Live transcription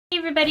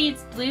everybody,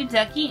 it's Blue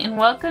Ducky and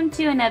welcome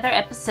to another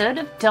episode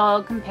of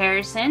Doll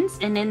Comparisons.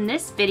 And in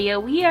this video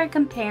we are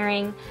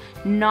comparing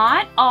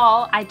not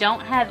all, I don't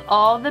have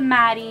all the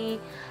Madeline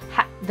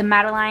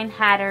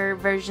Hatter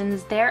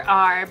versions there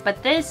are,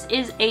 but this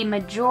is a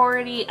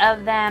majority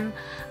of them.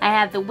 I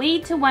have the Way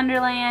to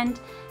Wonderland,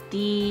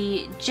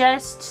 the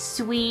Just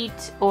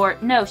Sweet, or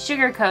no,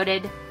 sugar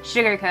coated,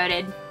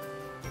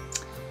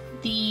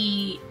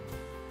 the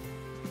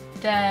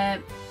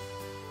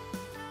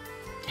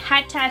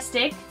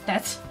Tastic,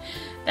 that's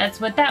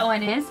what that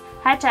one is.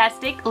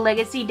 Tastic,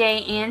 Legacy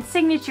Day, and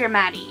Signature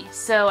Maddie.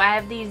 So I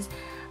have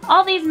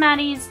all these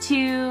Maddies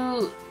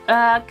to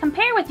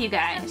compare with you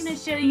guys. I'm going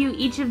to show you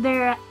each of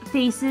their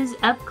faces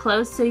up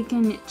close so you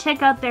can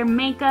check out their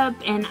makeup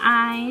and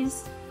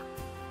eyes.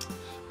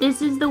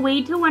 This is the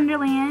Way to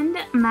Wonderland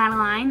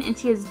Madeline, and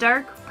she has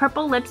dark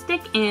purple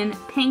lipstick and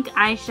pink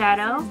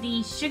eyeshadow.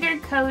 The Sugar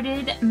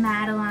Coated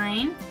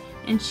Madeline,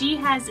 and she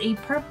has a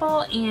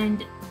purple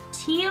and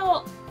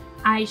teal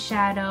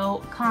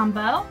eyeshadow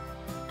combo,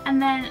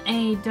 and then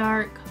a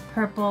dark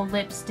purple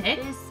lipstick.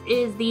 This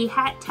is the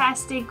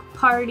Tastic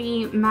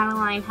Party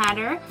Madeline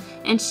Hatter,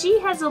 and she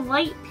has a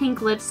light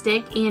pink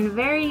lipstick and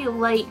very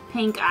light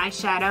pink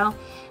eyeshadow.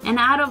 And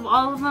out of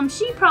all of them,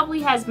 she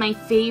probably has my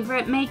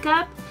favorite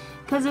makeup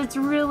because it's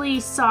really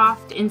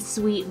soft and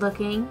sweet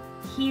looking.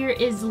 Here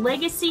is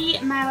Legacy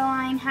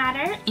Madeline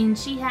Hatter, and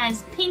she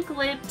has pink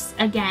lips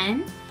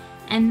again,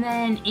 and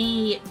then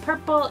a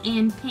purple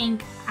and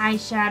pink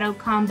eyeshadow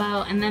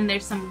combo, and then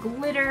there's some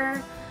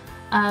glitter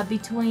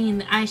between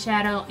the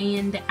eyeshadow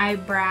and the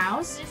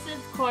eyebrows. This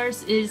of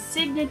course is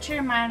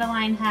Signature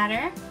Madeline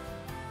Hatter,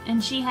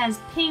 and she has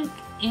pink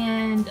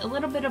and a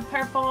little bit of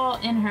purple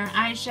in her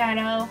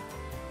eyeshadow,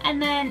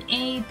 and then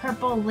a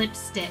purple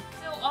lipstick.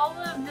 So all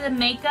of the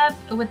makeup,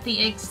 with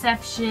the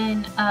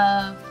exception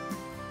of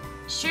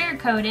Sugar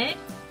Coated,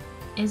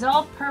 is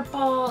all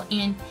purple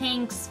and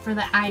pinks for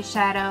the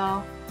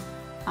eyeshadow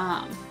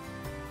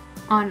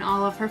on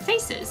all of her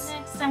faces.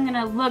 Next I'm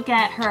gonna look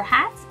at her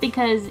hats,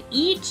 because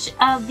each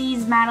of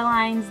these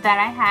Madelines that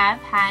I have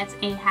has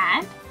a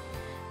hat.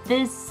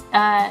 This,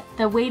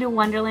 the Way to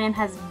Wonderland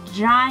has a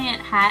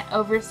giant hat,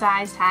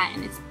 oversized hat,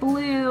 and it's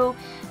blue,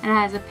 and it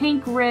has a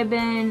pink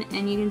ribbon,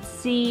 and you can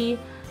see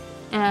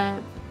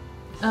a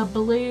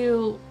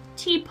blue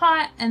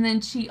teapot, and then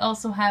she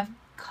also have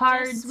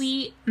cards.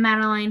 Sweet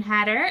Madeline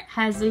Hatter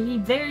has a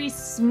very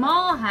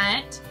small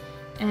hat,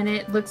 and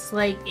it looks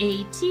like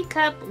a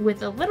teacup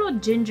with a little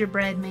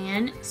gingerbread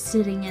man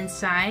sitting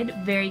inside.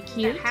 Very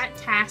cute. The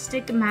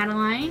Tastic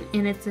Madeline,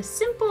 and it's a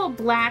simple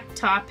black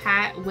top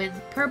hat with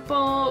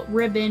purple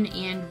ribbon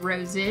and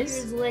roses.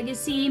 Here's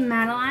Legacy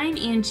Madeline,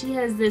 and she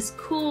has this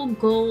cool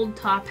gold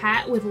top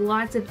hat with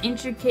lots of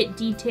intricate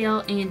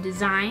detail and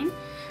design.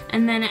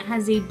 And then it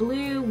has a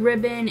blue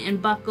ribbon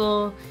and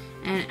buckle,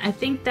 and I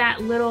think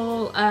that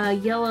little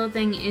yellow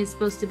thing is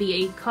supposed to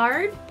be a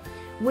card.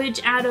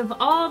 Which, out of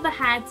all the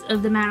hats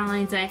of the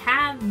Madelines I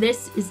have,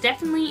 this is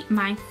definitely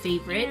my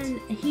favorite. And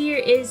here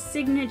is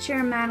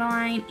Signature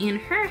Madeline, and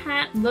her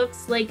hat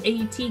looks like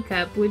a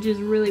teacup, which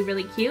is really,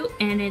 really cute.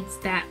 And it's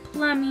that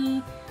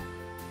plummy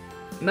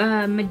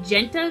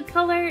magenta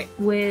color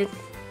with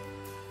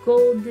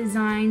gold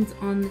designs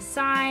on the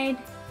side.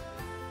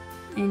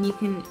 And you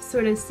can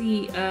sort of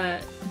see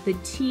the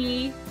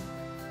tea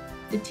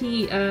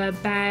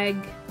bag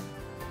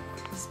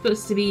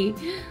supposed to be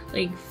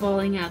like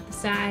falling out the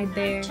side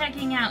there.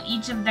 Checking out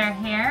each of their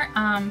hair.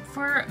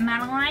 For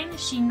Madeline,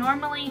 she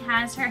normally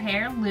has her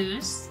hair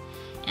loose,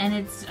 and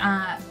it's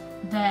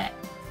the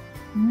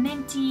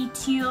minty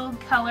teal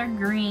color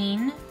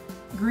green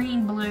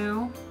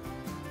blue,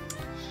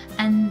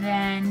 and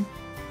then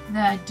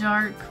the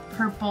dark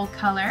purple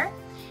color.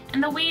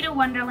 And the Way to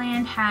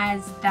Wonderland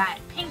has that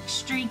pink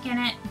streak in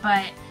it,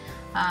 but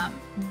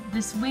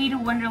this Way to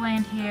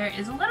Wonderland hair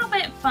is a little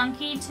bit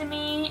funky to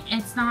me.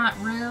 It's not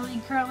really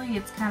curly,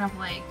 it's kind of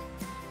like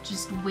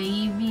just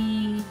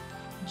wavy,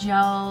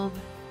 gelled.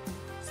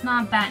 It's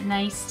not that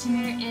nice to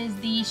me. Here is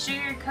the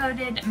Sugar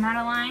Coated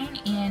Madeline,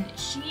 and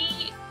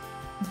she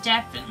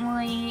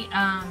definitely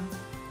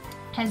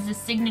has the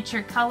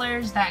signature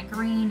colors, that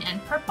green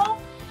and purple.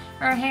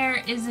 Her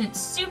hair isn't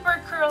super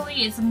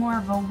curly, it's more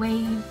of a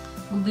wave,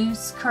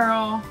 loose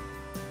curl,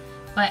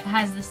 but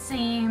has the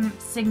same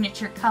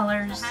signature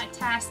colors. The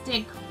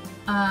Tastic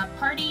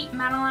Party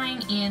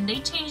Madeline, and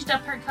they changed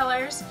up her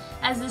colors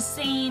as the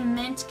same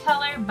mint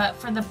color, but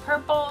for the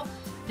purple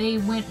they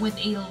went with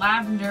a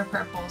lavender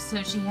purple,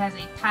 so she has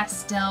a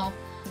pastel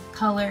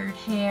colored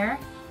hair,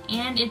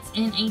 and it's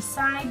in a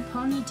side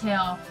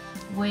ponytail,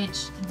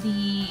 which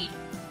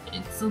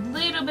it's a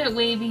little bit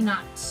wavy,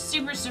 not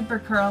super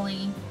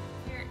curly.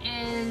 Here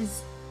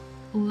is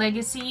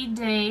Legacy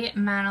Day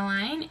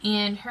Madeline,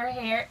 and her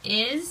hair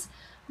is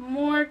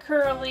more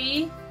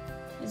curly.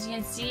 As you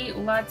can see,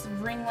 lots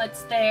of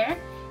ringlets there,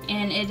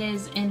 and it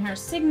is in her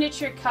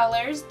signature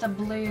colors, the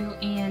blue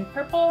and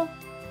purple,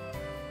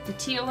 the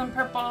teal and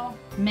purple,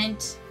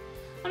 mint.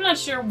 I'm not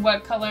sure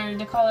what color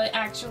to call it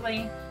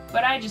actually,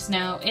 but I just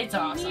know it's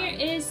awesome. Here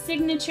is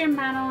Signature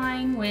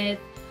Madeline with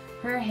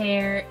her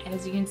hair,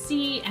 as you can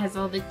see, has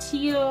all the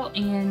teal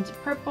and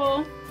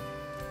purple,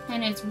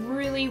 and it's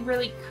really,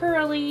 really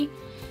curly.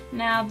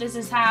 Now this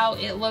is how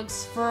it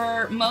looks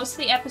for most of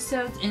the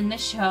episodes in the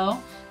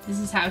show. This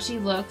is how she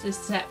looks,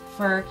 except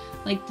for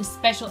like the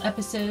special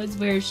episodes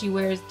where she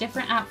wears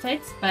different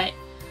outfits, but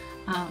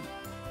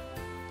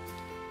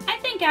I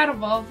think out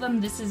of all of them,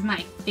 this is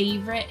my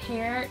favorite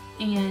hair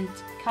and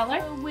color.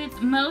 So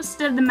with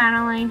most of the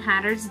Madeline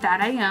Hatters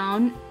that I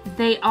own,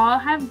 they all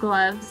have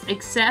gloves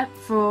except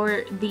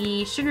for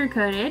the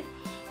sugar-coated.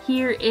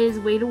 Here is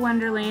Way to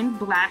Wonderland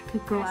black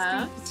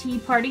gloves. Tea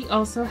Party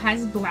also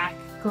has black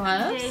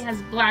gloves. It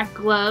has black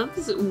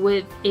gloves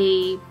with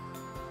a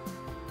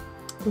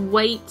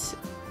white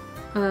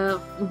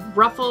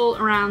ruffle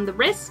around the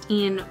wrist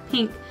and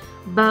pink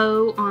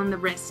bow on the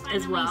wrist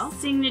as well.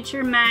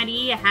 Signature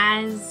Maddie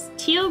has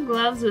teal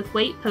gloves with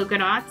white polka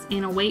dots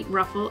and a white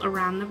ruffle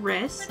around the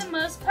wrist. For the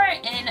most part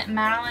in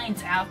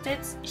Madeline's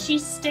outfits, she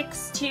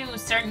sticks to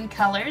certain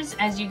colors.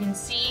 As you can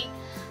see,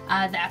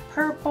 that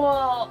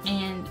purple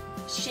and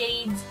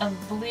shades of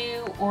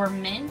blue or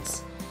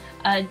mint.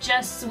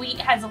 Just Sweet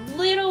has a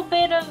little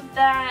bit of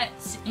that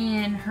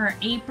in her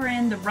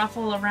apron, the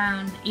ruffle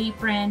around the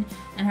apron,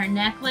 and her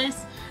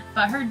necklace,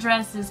 but her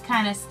dress is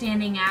kind of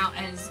standing out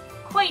as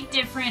quite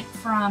different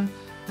from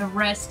the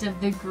rest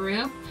of the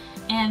group.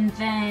 And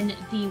then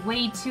the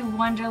Way to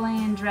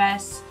Wonderland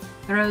dress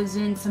throws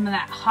in some of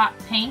that hot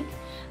pink.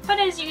 But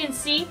as you can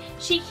see,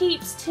 she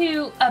keeps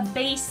to a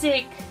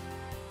basic,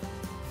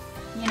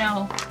 you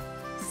know,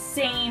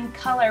 same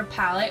color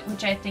palette,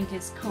 which I think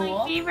is cool.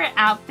 My favorite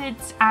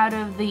outfits out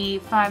of the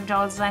 5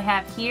 dolls I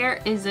have here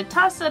is a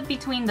toss-up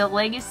between the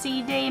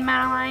Legacy Day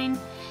Madeline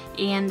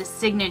and the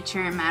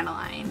Signature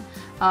Madeline.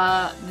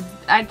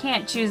 I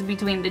can't choose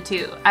between the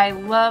two. I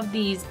love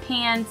these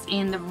pants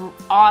and the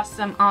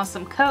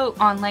awesome coat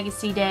on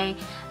Legacy Day,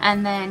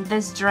 and then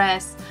this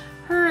dress.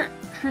 Her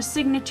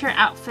signature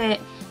outfit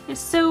is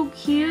so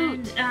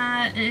cute.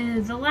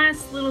 And, the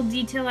last little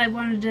detail I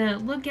wanted to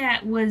look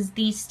at was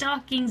the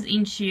stockings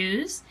and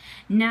shoes.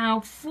 Now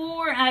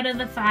 4 out of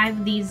the 5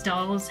 of these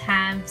dolls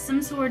have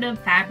some sort of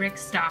fabric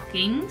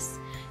stockings.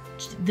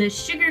 The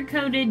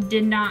sugar-coated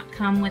did not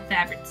come with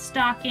fabric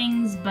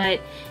stockings,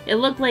 but it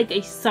looked like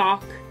a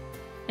sock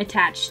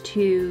attached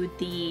to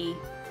the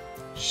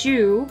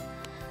shoe,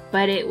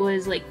 but it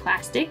was like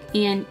plastic.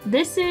 And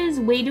this is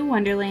Way to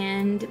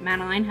Wonderland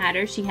Madeline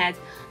Hatter. She has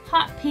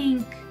hot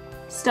pink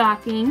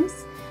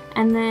stockings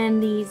and then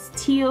these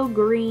teal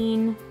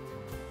green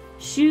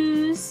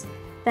shoes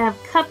that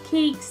have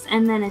cupcakes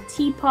and then a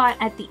teapot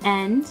at the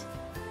end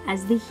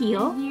as the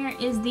heel. And here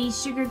is the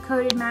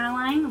sugar-coated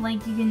Madeline.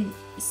 Like you can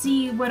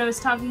see what I was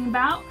talking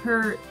about.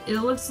 It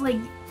looks like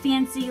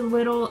fancy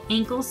little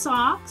ankle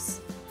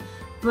socks,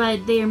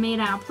 but they are made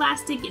out of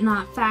plastic,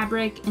 not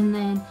fabric. And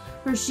then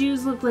her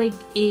shoes look like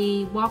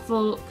a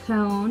waffle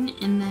cone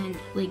and then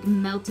like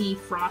melty,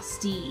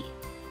 frosty,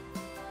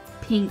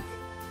 pink,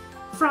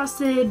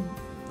 frosted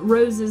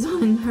roses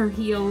on her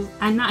heels.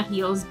 Not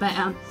heels,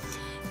 but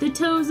the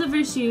toes of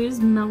her shoes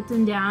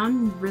melting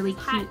down, really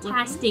cute.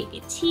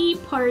 Tastic Tea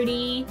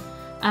Party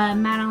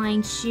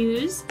Madeline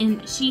shoes,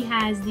 and she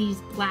has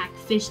these black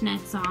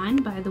fishnets on,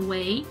 by the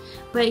way.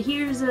 But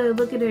here's a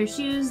look at her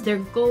shoes. They're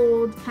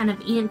gold, kind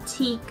of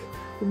antique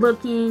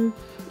looking,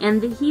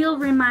 and the heel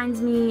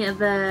reminds me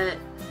of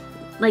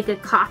like a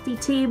coffee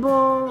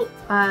table,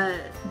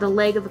 the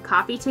leg of a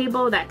coffee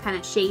table, that kind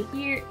of shape.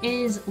 Here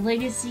is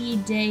Legacy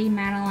Day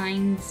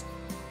Madeline's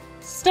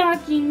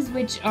stockings,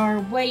 which are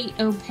white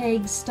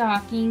opaque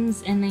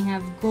stockings, and they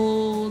have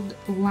gold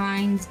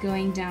lines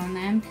going down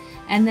them.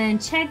 And then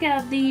check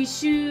out these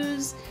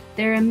shoes.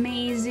 They're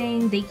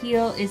amazing. The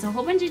heel is a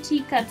whole bunch of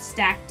teacups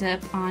stacked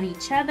up on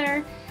each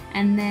other,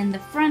 and then the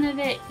front of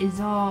it is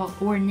all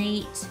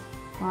ornate,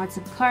 lots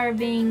of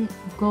carving,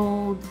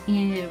 gold,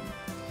 and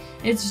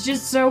it's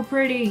just so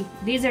pretty.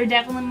 These are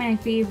definitely my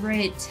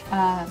favorite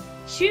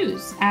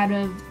shoes out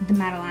of the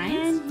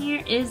Madelines. And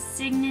here is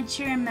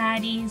Signature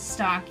Maddie's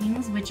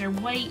stockings, which are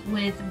white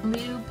with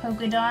blue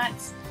polka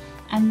dots,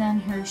 and then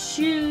her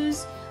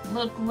shoes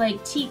look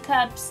like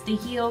teacups. The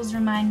heels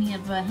remind me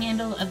of a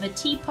handle of a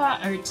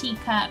teapot or a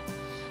teacup,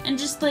 and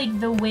just like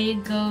the way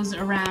it goes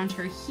around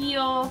her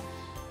heel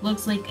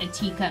looks like a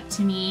teacup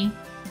to me.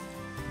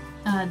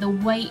 The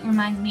white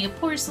reminds me of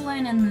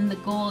porcelain, and then the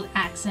gold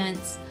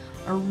accents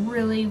are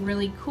really,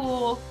 really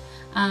cool.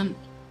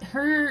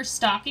 Her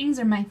stockings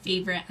are my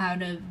favorite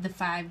out of the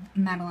 5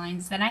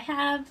 Madelines that I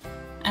have.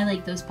 I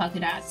like those polka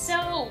dots.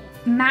 So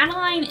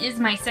Madeline is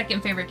my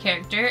second favorite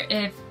character.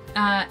 If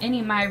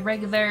any of my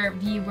regular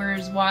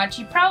viewers watch,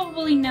 you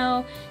probably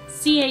know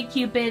C.A.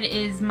 Cupid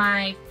is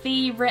my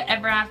favorite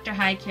Ever After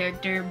High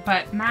character,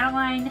 but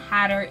Madeline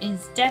Hatter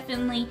is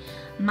definitely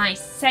my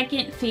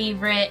second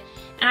favorite.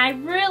 And I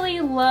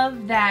really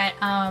love that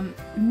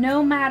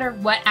no matter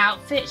what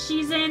outfit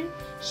she's in,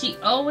 she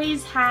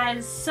always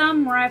has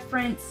some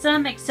reference,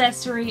 some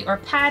accessory or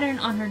pattern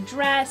on her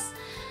dress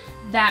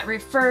that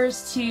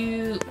refers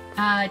to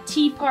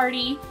Tea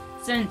Party,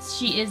 since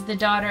she is the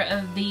daughter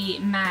of the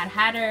Mad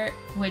Hatter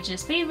which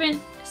is famous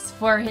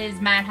for his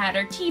Mad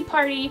Hatter Tea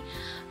Party.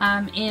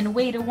 In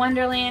Way to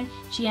Wonderland,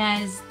 she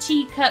has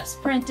teacups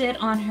printed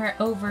on her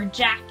over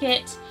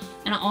jacket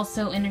and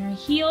also in her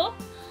heel.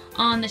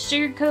 On the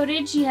Sugar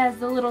Coated, she has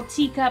the little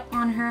teacup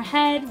on her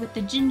head with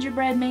the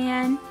gingerbread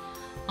man.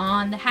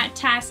 On the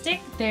Tastic,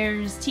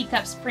 there's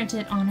teacups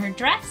printed on her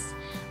dress.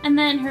 And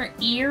then her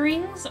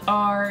earrings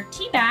are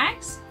tea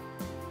bags.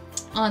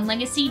 On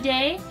Legacy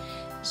Day,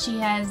 she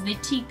has the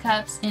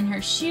teacups in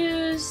her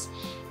shoes.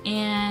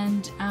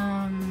 And,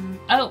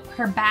 oh,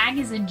 her bag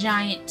is a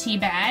giant tea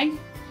bag,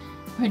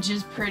 which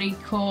is pretty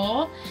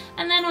cool.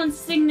 And then on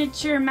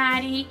Signature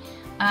Maddie,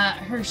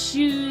 her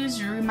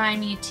shoes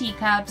remind me of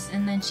teacups,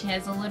 and then she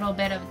has a little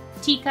bit of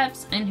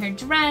teacups in her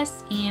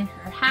dress and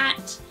her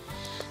hat.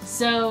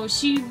 So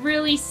she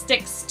really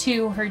sticks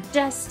to her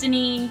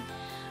destiny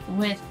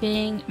with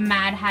being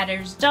Mad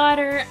Hatter's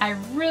daughter. I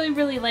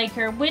really like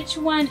her. Which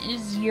one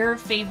is your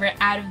favorite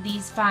out of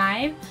these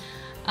 5?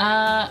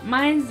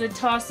 Mine's a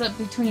toss-up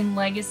between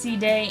Legacy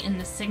Day and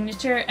the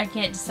Signature. I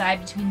can't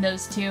decide between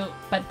those two,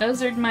 but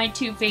those are my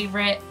 2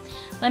 favorite.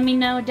 Let me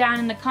know down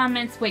in the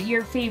comments what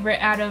your favorite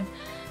out of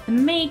the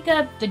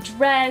makeup, the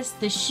dress,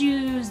 the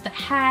shoes, the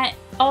hat,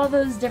 all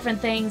those different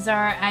things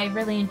are. I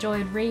really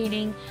enjoyed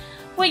reading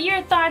what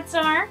your thoughts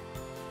are.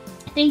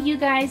 Thank you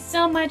guys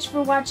so much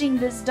for watching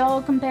this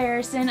doll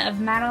comparison of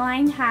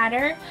Madeline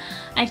Hatter.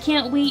 I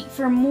can't wait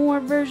for more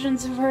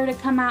versions of her to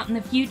come out in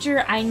the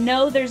future. I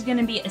know there's going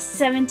to be a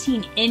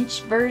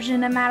 17-inch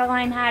version of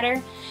Madeline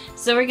Hatter.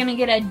 So we're going to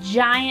get a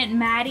giant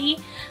Maddie,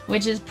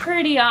 which is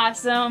pretty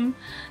awesome.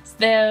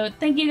 So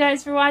thank you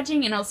guys for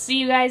watching, and I'll see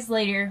you guys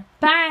later.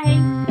 Bye!